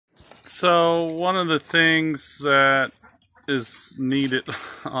So one of the things that is needed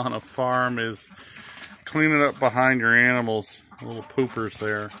on a farm is cleaning up behind your animals, little poopers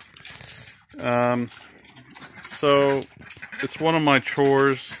there. So it's one of my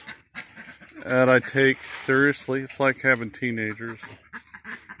chores that I take seriously. It's like having teenagers.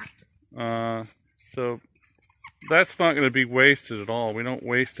 So that's not going to be wasted at all. We don't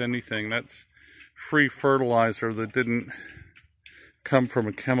waste anything. That's free fertilizer that didn't come from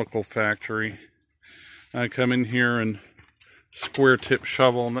a chemical factory. I come in here and square tip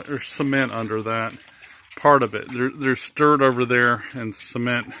shovel, and there's cement under that part of it. There's dirt over there, and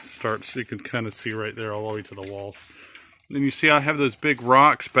cement starts, you can kind of see right there all the way to the walls. And you see I have those big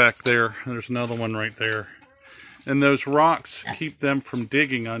rocks back there. There's another one right there. And those rocks keep them from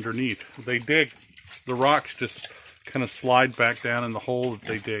digging underneath. They dig, the rocks just kind of slide back down in the hole that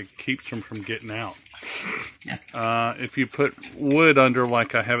they dig, keeps them from getting out. If you put wood under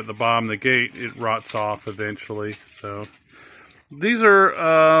like I have at the bottom of the gate, it rots off eventually. So these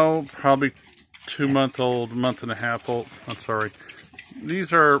are probably 2-month-old, month-and-a-half old. I'm sorry.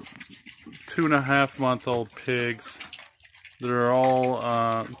 These are 2.5-month-old pigs. They're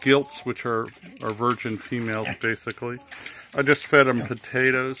all gilts, which are virgin females, basically. I just fed them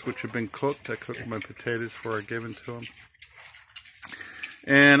potatoes, which have been cooked. I cooked my potatoes before I gave them to them.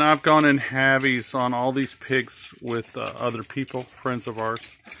 And I've gone in halvies on all these pigs with other people, friends of ours.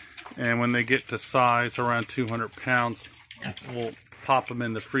 And when they get to size around 200 pounds, we'll pop them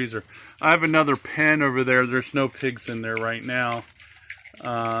in the freezer. I have another pen over there. There's no pigs in there right now.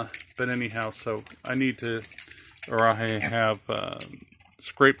 But anyhow, so I need to, or I have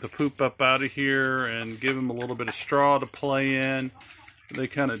scrape the poop up out of here and give them a little bit of straw to play in. They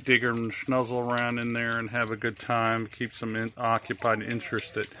kind of dig and snuzzle around in there and have a good time. Keeps them occupied and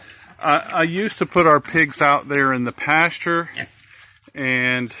interested. I used to put our pigs out there in the pasture,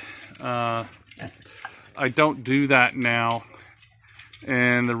 and I don't do that now.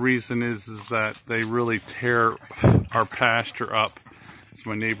 And the reason is that they really tear our pasture up. It's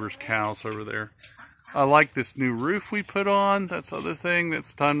my neighbor's cows over there. I like this new roof we put on. That's the other thing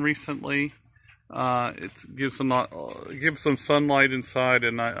that's done recently. It gives them sunlight inside,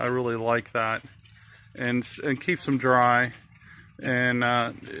 and I really like that. And keeps them dry. And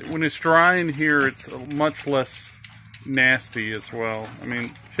when it's dry in here, it's much less nasty as well. I mean,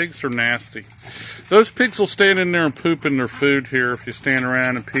 pigs are nasty. Those pigs will stand in there and poop in their food here if you stand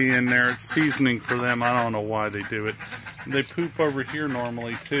around and pee in there. It's seasoning for them. I don't know why they do it. They poop over here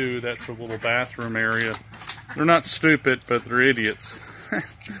normally too. That's their little bathroom area. They're not stupid, but they're idiots.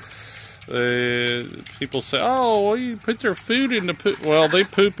 People say, oh, well, you put their food in the poop. Well, they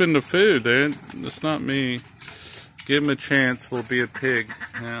poop in the food. It's not me. Give them a chance. They'll be a pig.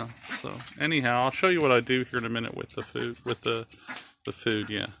 Yeah. So anyhow, I'll show you what I do here in a minute with the food.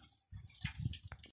 Yeah.